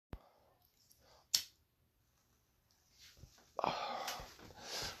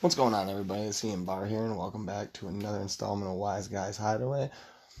What's going on, everybody? It's Ian Barr here, and welcome back to another installment of Wise Guys Hideaway.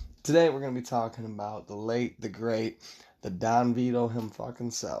 Today, we're going to be talking about the late, the great, the Don Vito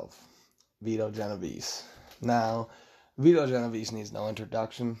himself, Vito Genovese. Now, Vito Genovese needs no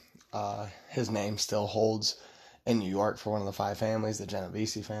introduction. His name still holds in New York for one of the five families, the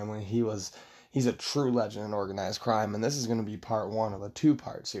Genovese family. He's a true legend in organized crime, and this is going to be part one of a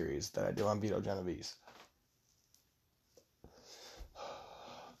two-part series that I do on Vito Genovese.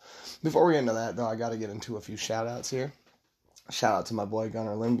 Before we get into that, though, I got to get into a few shout-outs here. Shout out to my boy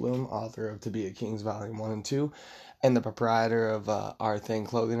Gunnar Lindblom, author of To Be a King's Volume 1 and 2, and the proprietor of Our Thing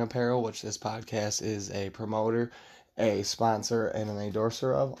Clothing Apparel, which this podcast is a promoter, a sponsor, and an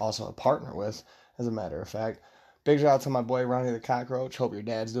endorser of, also a partner with, as a matter of fact. Big shout out to my boy Ronnie the Cockroach. Hope your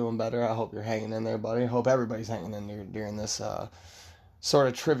dad's doing better. I hope you're hanging in there, buddy. Hope everybody's hanging in there during this sort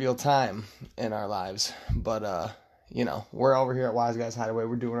of trivial time in our lives. But, we're over here at Wise Guys Hideaway.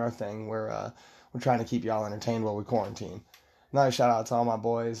 We're doing our thing. We're trying to keep y'all entertained while we quarantine. Another shout out to all my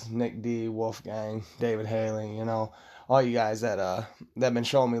boys, Nick D, Wolfgang, David Haley, all you guys that been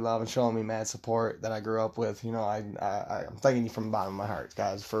showing me love and showing me mad support that I grew up with. I'm thanking you from the bottom of my heart,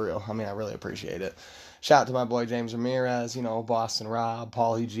 guys, for real. I mean, I really appreciate it. Shout out to my boy James Ramirez, Boston Rob,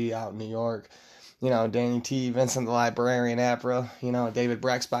 Paulie G out in New York, Danny T, Vincent the Librarian, APRA, David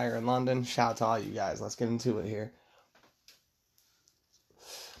Brexpire in London. Shout out to all you guys. Let's get into it here.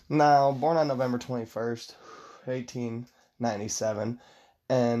 Now, born on November 21st, 1897,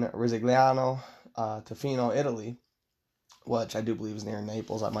 in Risigliano, Tofino, Italy, which I do believe is near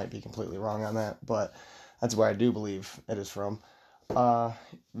Naples. I might be completely wrong on that, but that's where I do believe it is from.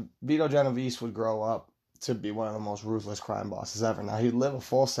 Vito Genovese would grow up to be one of the most ruthless crime bosses ever. Now, he'd live a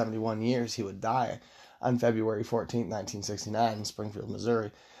full 71 years. He would die on February 14th, 1969 in Springfield,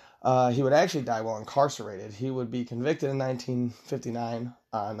 Missouri. He would actually die while incarcerated. He would be convicted in 1959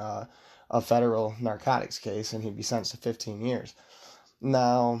 on a federal narcotics case, and he'd be sentenced to 15 years.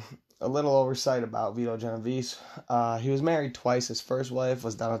 Now, a little oversight about Vito Genovese. He was married twice. His first wife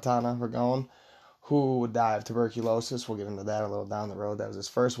was Donatana Ragone, who would die of tuberculosis. We'll get into that a little down the road. That was his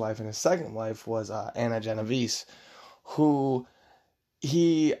first wife. And his second wife was Anna Genovese, who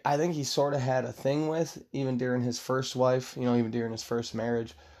I think he sort of had a thing with, even during his first wife, even during his first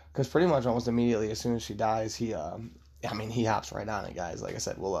marriage. Because pretty much almost immediately, as soon as she dies, he hops right on it, guys. Like I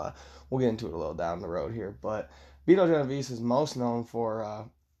said, we'll get into it a little down the road here. But Vito Genovese is most known for,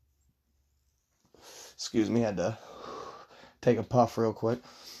 had to take a puff real quick.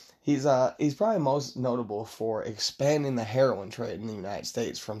 He's probably most notable for expanding the heroin trade in the United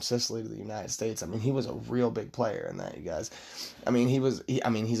States from Sicily to the United States. I mean, he was a real big player in that, you guys. I mean,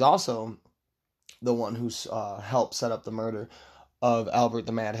 he's also the one who's helped set up the murder of Albert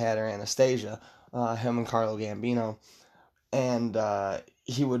the Mad Hatter Anastasia, him and Carlo Gambino, and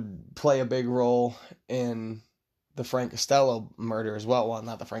he would play a big role in the Frank Costello murder as well. Well,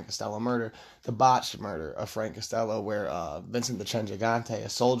 not the Frank Costello murder, the botched murder of Frank Costello, where Vincent the Gigante, a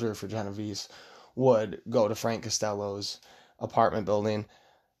soldier for Genovese, would go to Frank Costello's apartment building,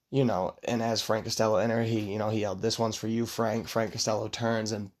 and as Frank Costello entered, he yelled, "This one's for you, Frank." Frank Costello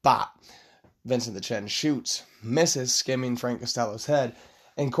turns and bop! Vincent the Chen shoots, misses, skimming Frank Costello's head.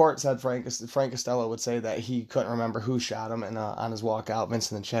 In court, said Frank Costello would say that he couldn't remember who shot him, and on his walk out,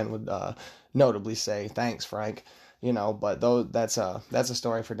 Vincent the Chen would notably say, "Thanks, Frank." But that's a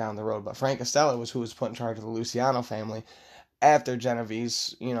story for down the road. But Frank Costello was who was put in charge of the Luciano family after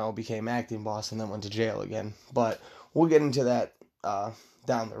Genovese, became acting boss and then went to jail again. But we'll get into that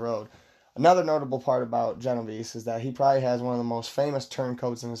down the road. Another notable part about Genovese is that he probably has one of the most famous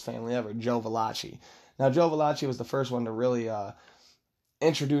turncoats in his family ever, Joe Valachi. Now, Joe Valachi was the first one to really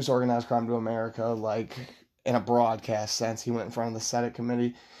introduce organized crime to America, like in a broadcast sense. He went in front of the Senate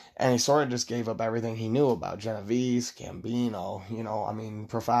committee, and he sort of just gave up everything he knew about Genovese, Gambino,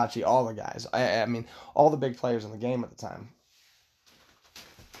 Profaci, all the guys. I mean, all the big players in the game at the time.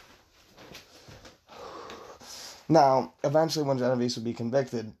 Now, eventually when Genovese would be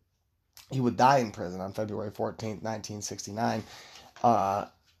convicted, he would die in prison on February 14th, 1969.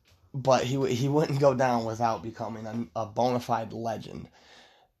 But he wouldn't go down without becoming a bona fide legend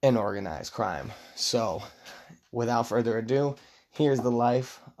in organized crime. So, without further ado, here's the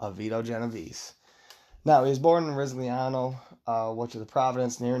life of Vito Genovese. Now, he was born in Risigliano, which is a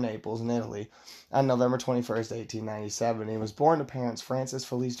province near Naples in Italy, on November 21st, 1897. He was born to parents Francis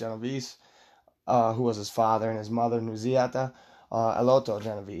Felice Genovese, who was his father, and his mother, Nunziata Alotto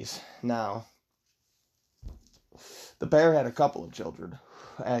Genovese. Now, the pair had a couple of children,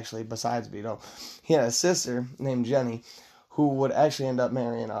 actually, besides Vito. He had a sister named Jenny, who would actually end up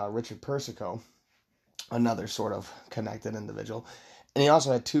marrying Richard Persico, another sort of connected individual. And he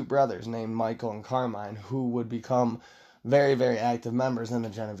also had two brothers named Michael and Carmine who would become very, very active members in the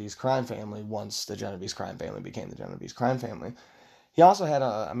Genovese crime family once the Genovese crime family became the Genovese crime family. He also had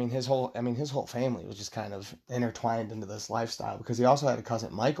his whole family was just kind of intertwined into this lifestyle because he also had a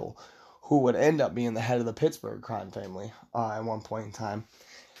cousin Michael who would end up being the head of the Pittsburgh crime family at one point in time.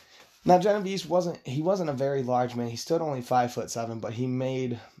 Now Genovese wasn't a very large man. He stood only 5'7", but he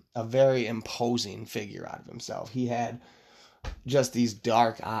made a very imposing figure out of himself. He had just these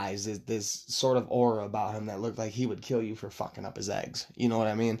dark eyes, this sort of aura about him that looked like he would kill you for fucking up his eggs. You know what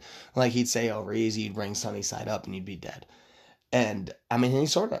I mean? Like he'd say over easy, you'd bring sunny side up and you'd be dead. And I mean, he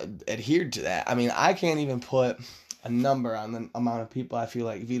sort of adhered to that. I mean, I can't even put a number on the amount of people I feel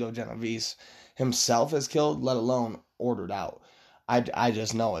like Vito Genovese himself has killed, let alone ordered out. I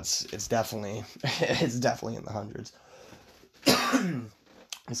just know it's definitely it's definitely in the hundreds.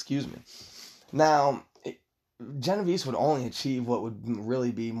 Excuse me. Now, Genovese would only achieve what would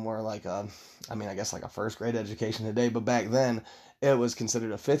really be more like I guess like a first grade education today, but back then it was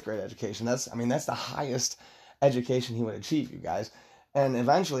considered a fifth grade education. That's the highest education he would achieve, you guys. And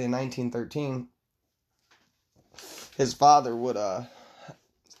eventually in 1913, his father would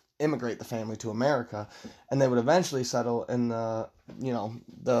immigrate the family to America, and they would eventually settle in the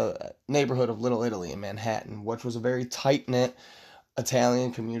neighborhood of Little Italy in Manhattan, which was a very tight-knit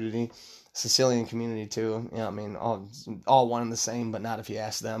Italian community, Sicilian community too. You know, I mean, all one and the same, but not if you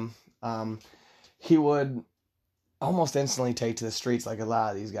ask them. He would almost instantly take to the streets like a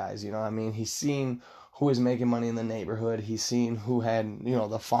lot of these guys. You know, I mean, he's seen who was making money in the neighborhood. He's seen who had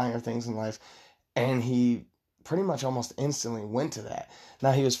the finer things in life, and he pretty much almost instantly went to that.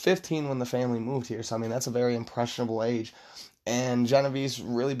 Now he was 15 when the family moved here, so I mean that's a very impressionable age. And Genovese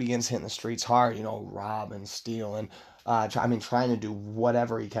really begins hitting the streets hard, robbing, stealing, trying to do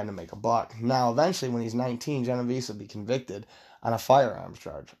whatever he can to make a buck. Now, eventually, when he's 19, Genovese would be convicted on a firearms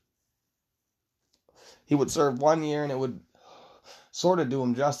charge. He would serve 1 year, and it would sort of do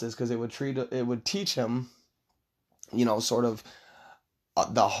him justice because it would teach him, sort of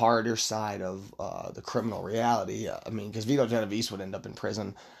the harder side of the criminal reality. I mean, because Vito Genovese would end up in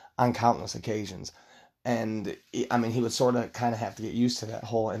prison on countless occasions. And, I mean, he would sort of kind of have to get used to that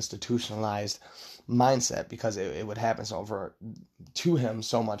whole institutionalized mindset because it would happen to him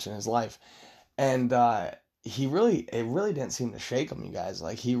so much in his life. And it really didn't seem to shake him, you guys.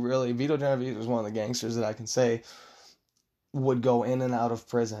 Like, Vito Genovese was one of the gangsters that I can say would go in and out of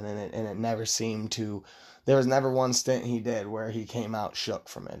prison, and it never seemed to. There was never one stint he did where he came out shook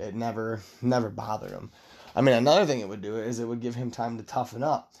from it. It never bothered him. I mean, another thing it would do is it would give him time to toughen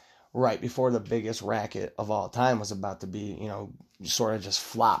up right before the biggest racket of all time was about to be, sort of just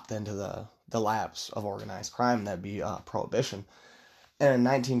flopped into the laps of organized crime. That'd be Prohibition. And in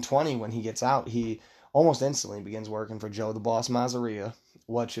 1920, when he gets out, he almost instantly begins working for Joe the Boss Mazzaria,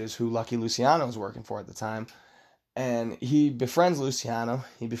 which is who Lucky Luciano was working for at the time. And he befriends Luciano.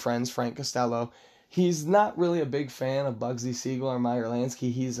 He befriends Frank Costello. He's not really a big fan of Bugsy Siegel or Meyer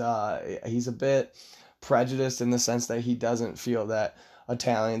Lansky. He's a bit prejudiced in the sense that he doesn't feel that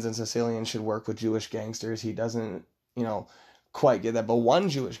Italians and Sicilians should work with Jewish gangsters. He doesn't, quite get that. But one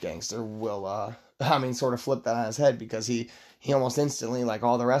Jewish gangster will, sort of flip that on his head because he almost instantly, like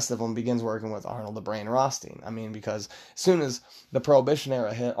all the rest of them, begins working with Arnold the Brain Rothstein. I mean, because as soon as the Prohibition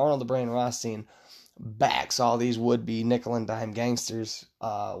era hit, Arnold the Brain Rothstein backs all these would-be nickel and dime gangsters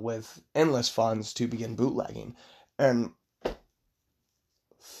with endless funds to begin bootlegging. And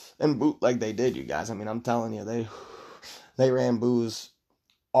bootleg they did, you guys. I mean, I'm telling you, they ran booze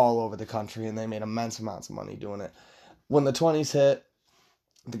all over the country, and they made immense amounts of money doing it. When the 20s hit,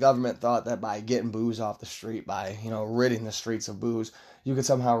 the government thought that by getting booze off the street, by, ridding the streets of booze, you could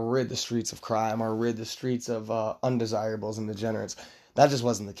somehow rid the streets of crime or rid the streets of undesirables and degenerates. That just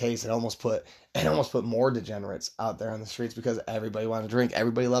wasn't the case. It almost put more degenerates out there on the streets because everybody wanted to drink.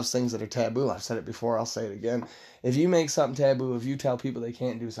 Everybody loves things that are taboo. I've said it before. I'll say it again. If you make something taboo, if you tell people they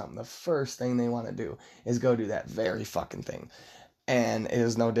can't do something, the first thing they want to do is go do that very fucking thing. And it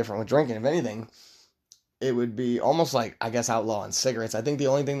is no different with drinking. If anything, it would be almost like, I guess, outlawing cigarettes. I think the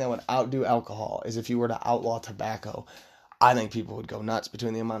only thing that would outdo alcohol is if you were to outlaw tobacco. I think people would go nuts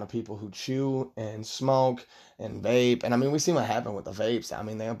between the amount of people who chew and smoke and vape. And I mean, we see what happened with the vapes. I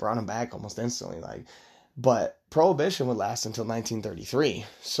mean, they brought them back almost instantly. But Prohibition would last until 1933.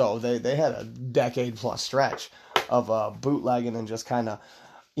 So they had a decade plus stretch of bootlegging and just kind of,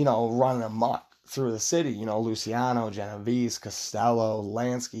 running amok through the city. Luciano, Genovese, Costello,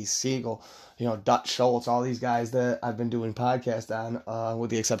 Lansky, Siegel, Dutch Schultz, all these guys that I've been doing podcasts on,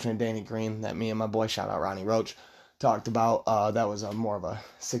 with the exception of Danny Green, that me and my boy, shout out Ronnie Roach, talked about. That was more of a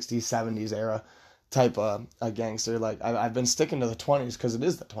 60s, 70s era type of a gangster. Like, I've been sticking to the 20s because it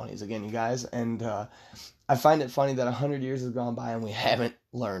is the 20s again, you guys. And I find it funny that 100 years has gone by and we haven't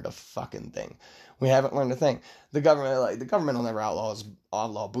learned a fucking thing. We haven't learned a thing. The government will never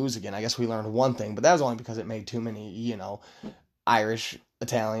outlaw booze again. I guess we learned one thing, but that was only because it made too many, Irish,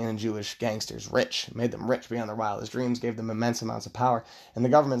 Italian, and Jewish gangsters rich. It made them rich beyond their wildest dreams, gave them immense amounts of power, and the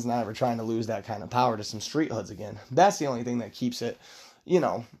government's not ever trying to lose that kind of power to some street hoods again. That's the only thing that keeps it,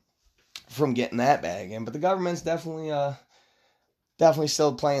 from getting that bad again. But the government's definitely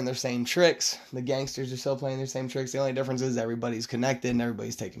still playing their same tricks. The gangsters are still playing their same tricks. The only difference is everybody's connected and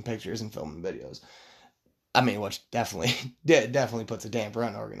everybody's taking pictures and filming videos. I mean, which definitely puts a damper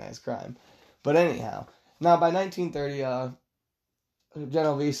on organized crime. But anyhow, now by 1930,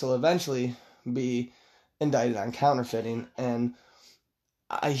 Genovese will eventually be indicted on counterfeiting, and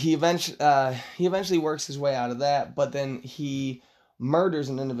he eventually works his way out of that. But then he murders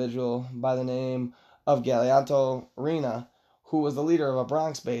an individual by the name of Galeotto Riina, who was the leader of a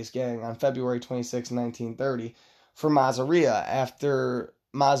Bronx-based gang on February 26, 1930, for Masseria. After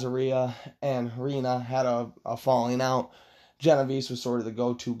Masseria and Riina had a falling out, Genovese was sort of the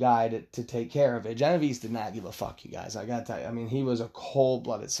go-to guy to take care of it. Genovese did not give a fuck, you guys. I gotta tell you. I mean, he was a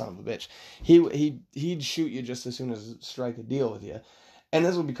cold-blooded son of a bitch. He'd shoot you just as soon as strike a deal with you. And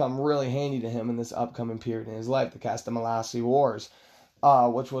this would become really handy to him in this upcoming period in his life, the Castellammalasi Wars,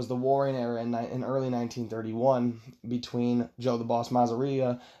 which was the warring era in early 1931 between Joe the Boss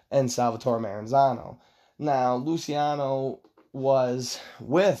Masseria and Salvatore Maranzano. Now, Luciano was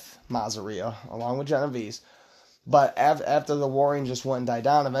with Masseria, along with Genovese, but after the warring just went and died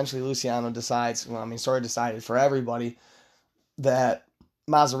down, eventually Luciano decided for everybody that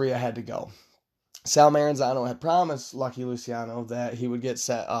Masseria had to go. Sal Maranzano had promised Lucky Luciano that he would get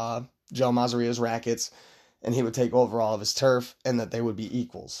Joe Masseria's rackets and he would take over all of his turf and that they would be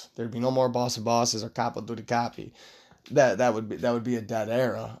equals. There'd be no more boss of bosses or capo di capi. That would be a dead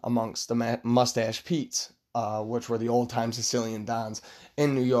era amongst the Mustache Petes, which were the old-time Sicilian dons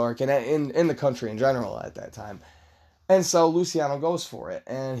in New York and in the country in general at that time. And so Luciano goes for it,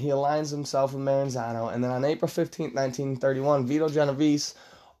 and he aligns himself with Maranzano, and then on April 15th, 1931, Vito Genovese,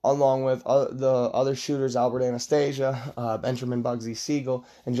 along with the other shooters, Albert Anastasia, Benjamin Bugsy Siegel,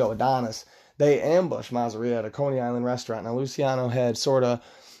 and Joe Adonis, they ambushed Masseria at a Coney Island restaurant. Now, Luciano had sort of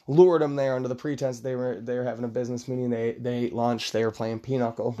lured them there under the pretense they were having a business meeting. They ate lunch. They were playing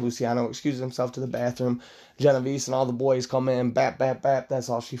pinochle. Luciano excuses himself to the bathroom. Genovese and all the boys come in. Bap, bap, bap. That's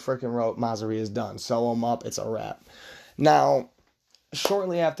all she freaking wrote. Masseria's done. Sew them up. It's a wrap. Now,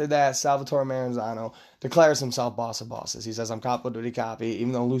 shortly after that, Salvatore Maranzano declares himself boss of bosses. He says, I'm capo di capi.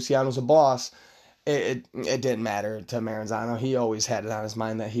 Even though Luciano's a boss, it didn't matter to Maranzano. He always had it on his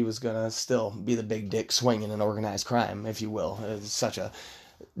mind that he was going to still be the big dick swinging in organized crime, if you will. It's such a,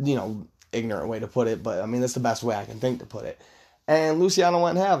 ignorant way to put it, but I mean, that's the best way I can think to put it. And Luciano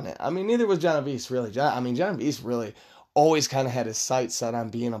wasn't having it. I mean, neither was Genovese, really. Genovese really always kind of had his sights set on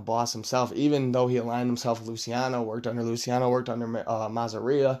being a boss himself, even though he aligned himself with Luciano, worked under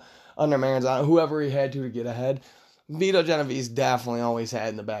Masseria, under Maranzano, whoever he had to get ahead. Vito Genovese definitely always had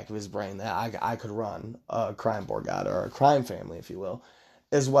in the back of his brain that I could run a crime borgata, or a crime family, if you will,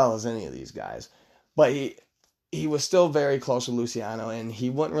 as well as any of these guys. But he was still very close to Luciano, and he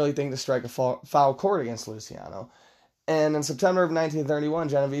wouldn't really think to strike a foul chord against Luciano. And in September of 1931,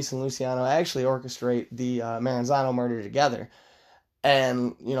 Genovese and Luciano actually orchestrate the Maranzano murder together.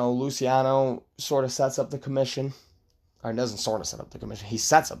 And, Luciano sort of sets up the commission. Or doesn't sort of set up the commission. He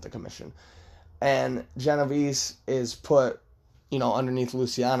sets up the commission. And Genovese is put, underneath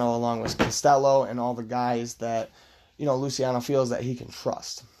Luciano, along with Costello and all the guys that, Luciano feels that he can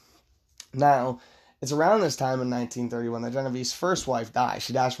trust. Now, it's around this time in 1931 that Genovese's first wife dies.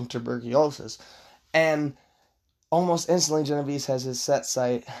 She dies from tuberculosis. And almost instantly, Genovese has his set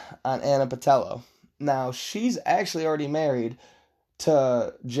sight on Anna Patello. Now, she's actually already married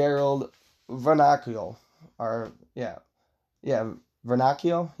to Gerald Vernacchio. Vernacchio.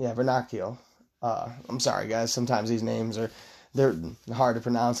 I'm sorry, guys. Sometimes these names they're hard to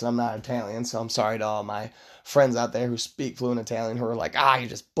pronounce, and I'm not Italian, so I'm sorry to all my friends out there who speak fluent Italian who are like, you're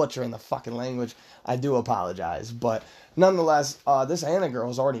just butchering the fucking language. I do apologize. But nonetheless, this Anna girl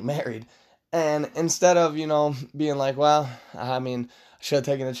is already married. And instead of, being like, well, I should have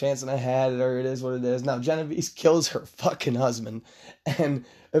taken a chance and I had it, or it is what it is. Now, Genovese kills her fucking husband. And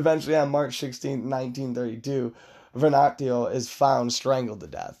eventually on March 16th, 1932, Vernacchio is found strangled to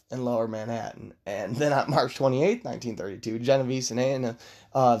death in Lower Manhattan. And then on March 28th, 1932, Genovese and Anna,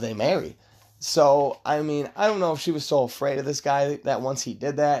 they marry. So, I don't know if she was so afraid of this guy that once he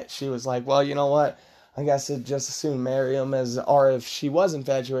did that, she was like, well, you know what? I guess it just as soon marry him as, or if she was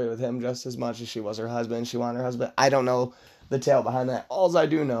infatuated with him just as much as she was her husband, she wanted her husband. I don't know the tale behind that. All I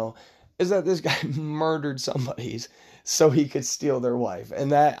do know is that this guy murdered somebody's so he could steal their wife,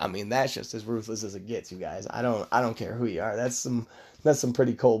 and that, I mean, that's just as ruthless as it gets, you guys. I don't care who you are. That's some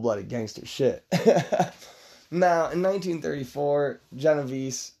pretty cold blooded gangster shit. Now, in 1934,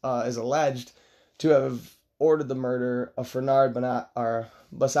 Genovese is alleged to have ordered the murder of Fernand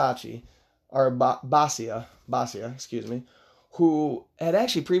Basacci, or Basia, excuse me, who had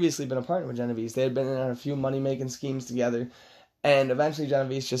actually previously been a partner with Genovese. They had been in a few money making schemes together, and eventually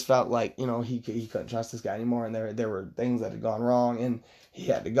Genovese just felt like, he couldn't trust this guy anymore, and there were things that had gone wrong, and he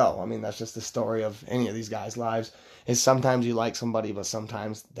had to go. I mean, that's just the story of any of these guys' lives. Is sometimes you like somebody, but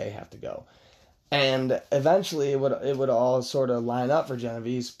sometimes they have to go. And eventually it would all sort of line up for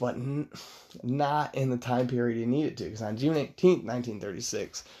Genovese, but not in the time period he needed to. Because on June 18th,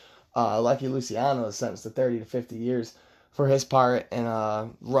 1936, Lucky Luciano is sentenced to 30 to 50 years for his part in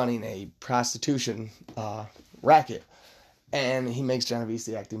running a prostitution racket. And he makes Genovese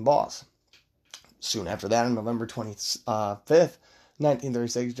the acting boss. Soon after that, on November 25th,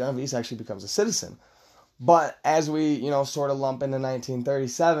 1936, Genovese actually becomes a citizen. But as we, sort of lump into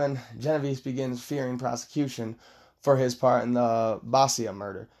 1937, Genovese begins fearing prosecution for his part in the Basia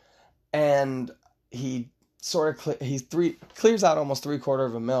murder. And he clears out almost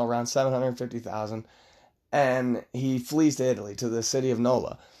 $750,000, around 750,000, and he flees to Italy, to the city of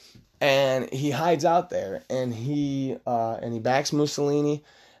Nola. And he hides out there, and he backs Mussolini,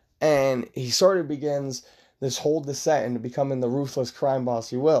 and he sort of begins this whole descent into becoming the ruthless crime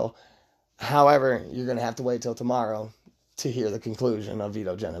boss you will. However, you're going to have to wait till tomorrow to hear the conclusion of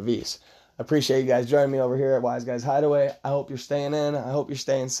Vito Genovese. I appreciate you guys joining me over here at Wise Guys Hideaway. I hope you're staying in. I hope you're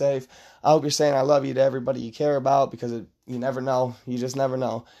staying safe. I hope you're saying I love you to everybody you care about, because you never know. You just never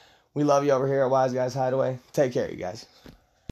know. We love you over here at Wise Guys Hideaway. Take care, you guys.